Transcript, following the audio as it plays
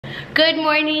Good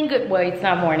morning, well, it's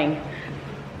not morning.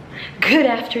 Good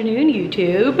afternoon,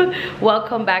 YouTube.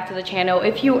 Welcome back to the channel.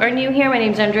 If you are new here, my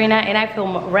name is Andrina and I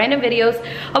film random videos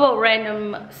about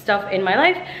random stuff in my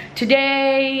life.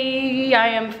 Today, I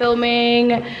am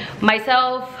filming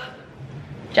myself,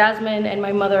 Jasmine, and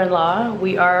my mother-in-law.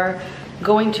 We are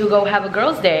going to go have a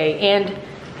girls' day and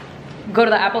go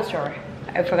to the Apple store.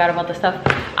 I forgot about the stuff.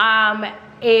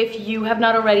 If you have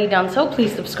not already done so,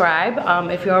 please subscribe.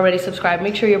 If you're already subscribed,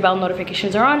 make sure your bell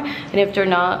notifications are on. And if they're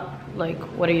not, like,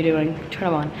 what are you doing?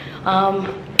 Turn them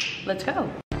on. Let's go.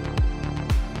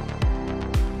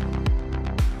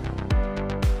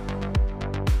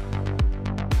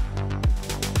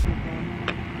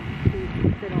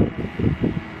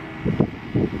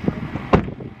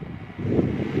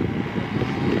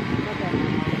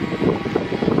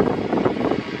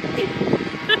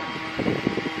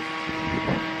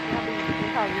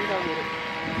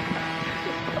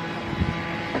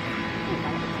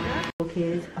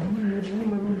 Kids. I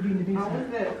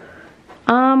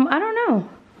don't know.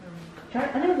 I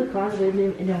think it was a closet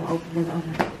and then we'll open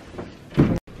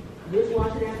it.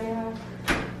 Dishwasher down there.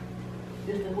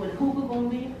 This is where the cooker gonna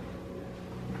be.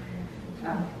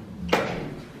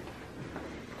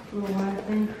 Little wire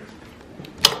thing.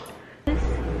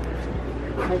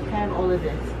 Like have all of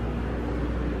this.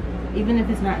 Even if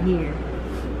it's not here.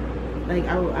 Like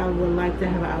I would like to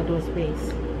have an outdoor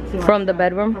space. From the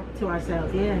bedroom? To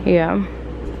ourselves, yeah. Yeah.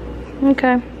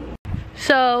 Okay.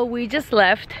 So we just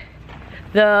left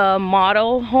the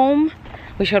model home.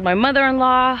 We showed my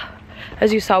mother-in-law.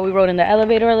 As you saw, we rode in the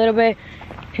elevator a little bit.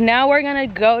 And now we're gonna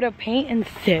go to paint and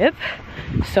sip.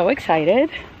 So excited.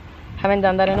 Haven't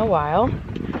done that in a while.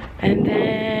 And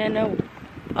then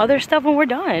other stuff when we're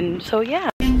done. So yeah.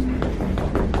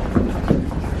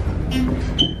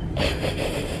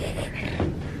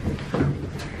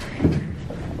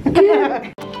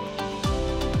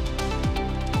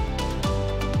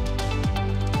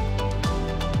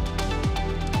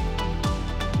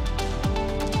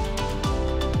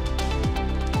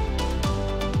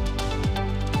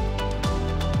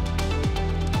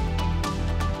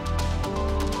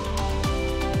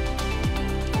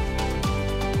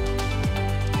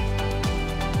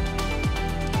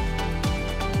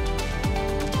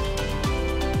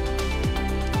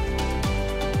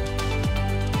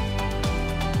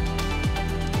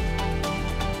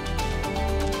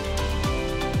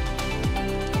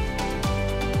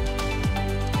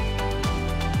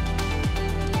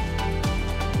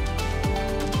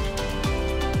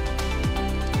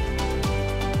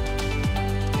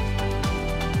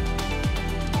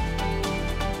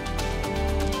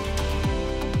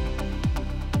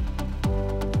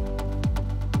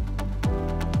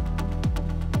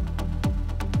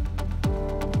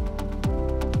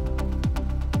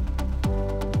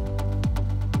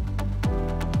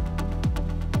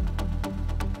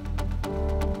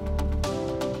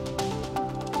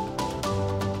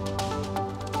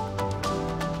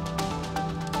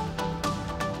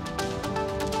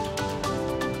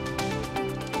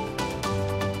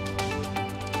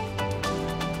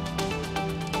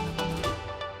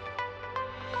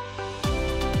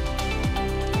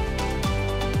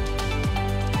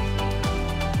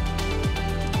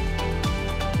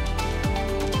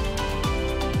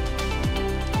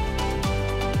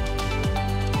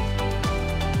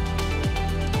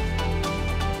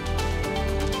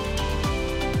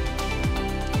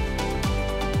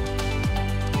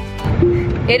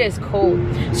 It is cold.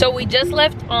 So we just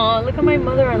left, look at my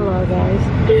mother-in-law,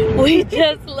 guys. We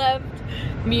just left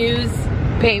Muse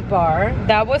paint bar.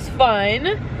 That was fun.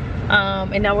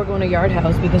 And now we're going to Yard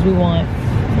House because we want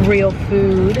real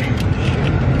food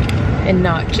and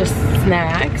not just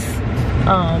snacks.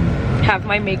 Half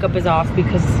my makeup is off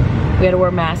because we had to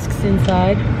wear masks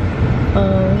inside.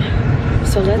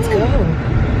 So let's go.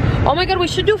 Oh my God, we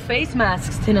should do face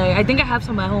masks tonight. I think I have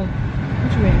some at home.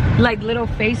 Like little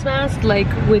face masks, like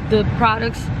with the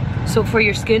products, so for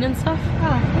your skin and stuff.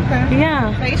 Oh, okay.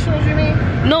 Yeah. Facials, you mean?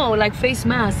 No, like face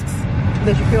masks.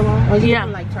 That you feel on? Or yeah.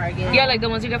 From, like Target? Yeah, like the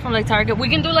ones you get from like Target. We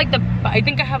can do like the, I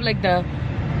think I have like the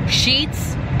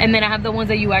sheets, and then I have the ones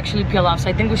that you actually peel off. So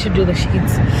I think we should do the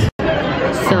sheets.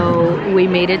 So we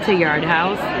made it to Yard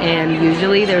House, and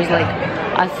usually there's like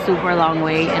a super long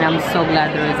wait, and I'm so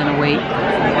glad there isn't a wait.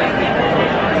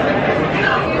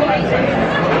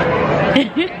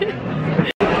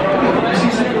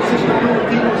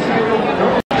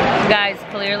 Guys,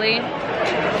 clearly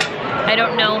I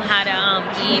don't know how to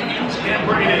eat.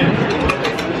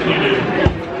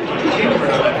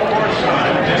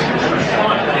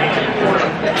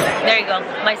 There you go.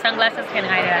 My sunglasses can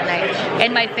hide it at night.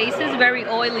 And my face is very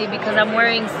oily because I'm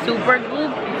wearing super glue.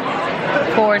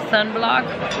 for sunblock.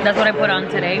 That's what I put on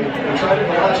today.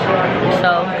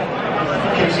 So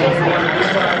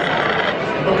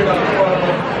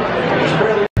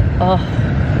oh,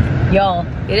 y'all,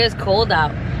 it is cold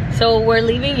out. So we're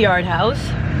leaving Yard House.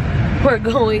 We're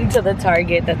going to the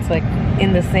Target that's like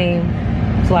in the same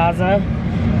plaza.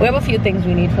 We have a few things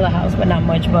we need for the house, but not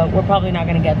much. But we're probably not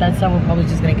gonna get that stuff. We're probably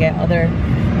just gonna get other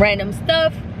random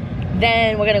stuff.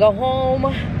 Then we're gonna go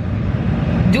home,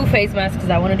 do face masks because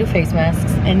I want to do face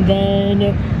masks, and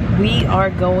then we are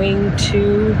going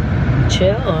to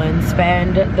chill and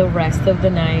spend the rest of the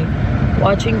night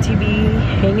watching TV,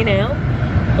 hanging out.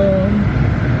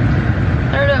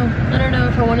 I don't know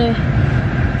if I want to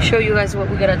show you guys what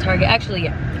we got at Target. Actually,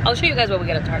 yeah, I'll show you guys what we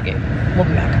got at Target. We'll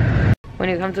be back. When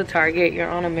you come to Target, you're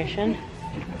on a mission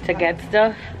to get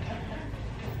stuff,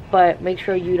 but make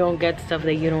sure you don't get stuff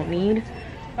that you don't need.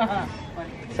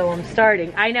 So I'm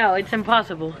starting. I know, it's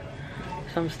impossible.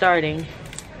 So I'm starting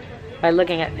by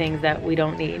looking at things that we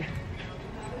don't need.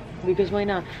 Because why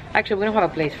not? Actually, we don't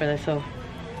have a place for this, so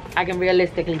I can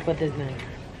realistically put this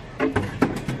in.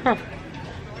 Huh.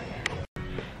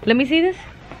 Let me see this.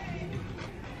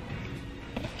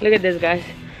 Look at this, guys.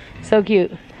 So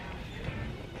cute.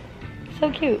 So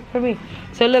cute for me.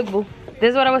 So look, boo.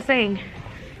 This is what I was saying.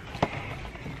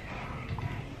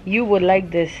 You would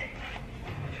like this.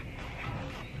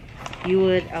 You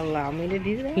would allow me to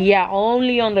do that? Yeah,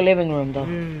 only on the living room though.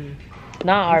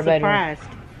 Not our bedroom.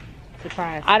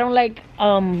 Surprised. I don't like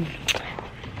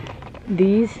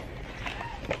these.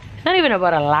 It's not even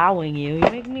about allowing you. You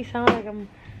make me sound like I'm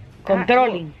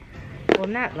controlling. Well,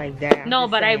 not like that. No,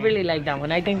 but I really like that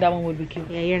one. I think that one would be cute.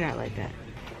 Yeah, you're not like that.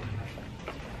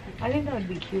 I think that would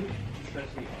be cute.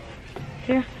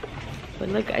 Yeah. But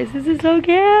look, guys, this is so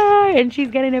cute. And she's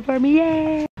getting it for me.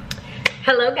 Yay.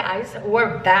 Hello, guys.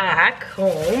 We're back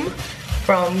home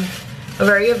from a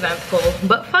very eventful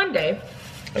but fun day.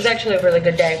 It was actually a really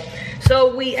good day.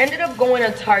 So we ended up going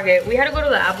to Target. We had to go to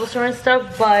the Apple store and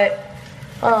stuff, but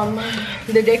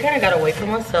the day kind of got away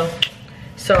from us.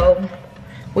 So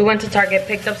we went to Target,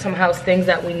 picked up some house things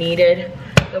that we needed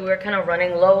that we were kind of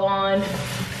running low on.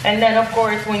 And then, of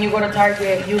course, when you go to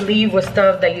Target, you leave with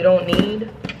stuff that you don't need.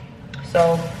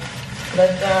 So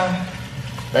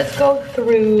let's go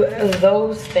through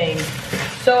those things.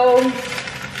 So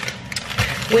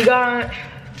we got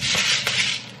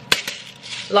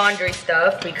laundry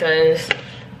stuff because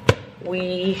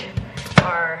we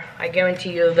are, I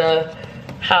guarantee you, the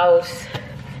house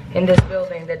in this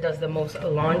building that does the most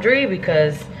laundry,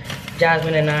 because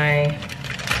Jasmine and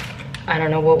I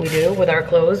don't know what we do with our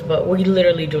clothes, but we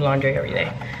literally do laundry every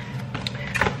day.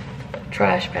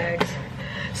 Trash bags.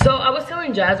 So I was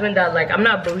telling Jasmine that, like, I'm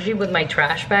not bougie with my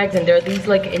trash bags, and they're these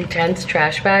like intense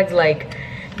trash bags, like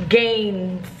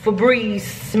Gain, Febreze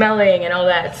smelling and all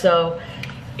that. So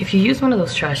if you use one of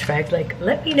those trash bags, like,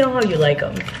 let me know how you like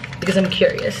them, because I'm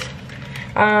curious.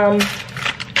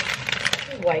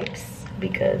 Wipes,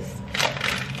 because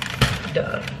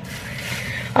duh.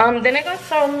 Then I got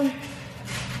some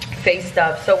face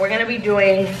stuff. So we're gonna be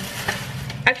doing,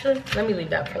 actually, let me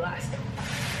leave that for last.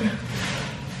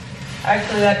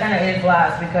 Actually, that kind of is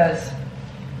last because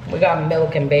we got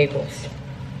milk and bagels.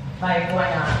 Like, why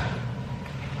not?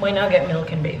 Why not get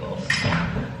milk and bagels?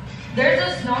 There's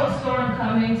a snowstorm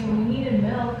coming, so we needed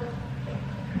milk.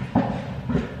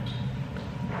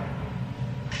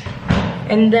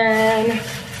 And then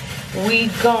we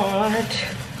got,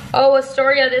 oh,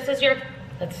 Astoria, this is your,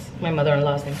 that's my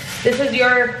mother-in-law's name. This is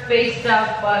your face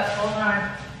stuff, but hold on.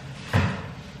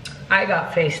 I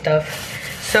got face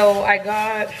stuff. So I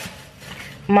got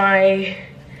my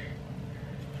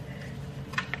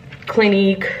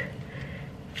Clinique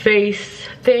face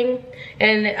thing,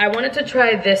 and I wanted to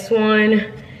try this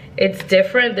one. It's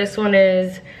different. This one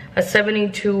is a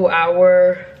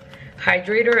 72-hour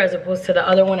hydrator as opposed to the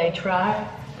other one I tried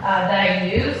that I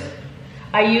use.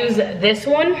 I use this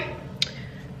one,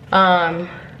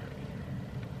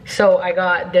 so I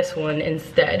got this one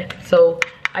instead. So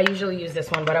I usually use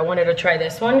this one, but I wanted to try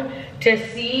this one to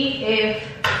see if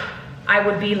I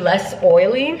would be less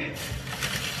oily.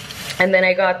 And then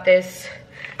I got this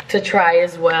to try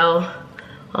as well.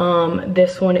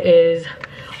 This one is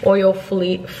oil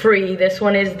free. This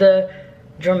one is the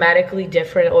dramatically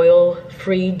different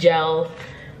oil-free gel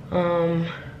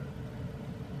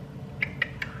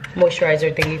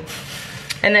moisturizer thingy.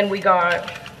 And then we got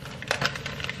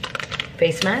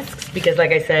face masks, because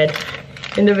like I said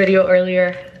in the video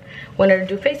earlier, wanted to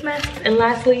do face masks. And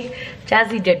lastly,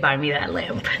 Jazzy did buy me that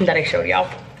lamp that I showed y'all.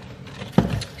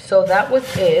 So that was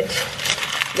it.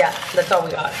 Yeah, that's all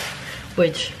we got,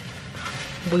 which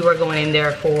we were going in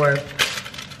there for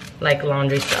like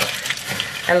laundry stuff.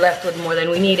 and left with more than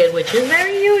we needed, which is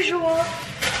very usual.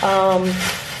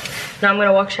 Now I'm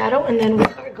gonna walk Shadow, and then we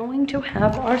are going to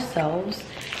have ourselves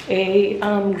a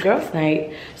girls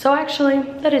night. So actually,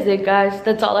 that is it, guys.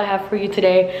 That's all I have for you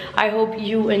today. I hope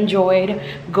you enjoyed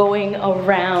going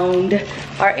around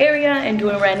our area and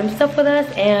doing random stuff with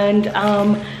us, and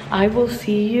I will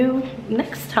see you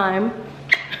next time.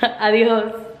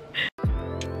 Adios.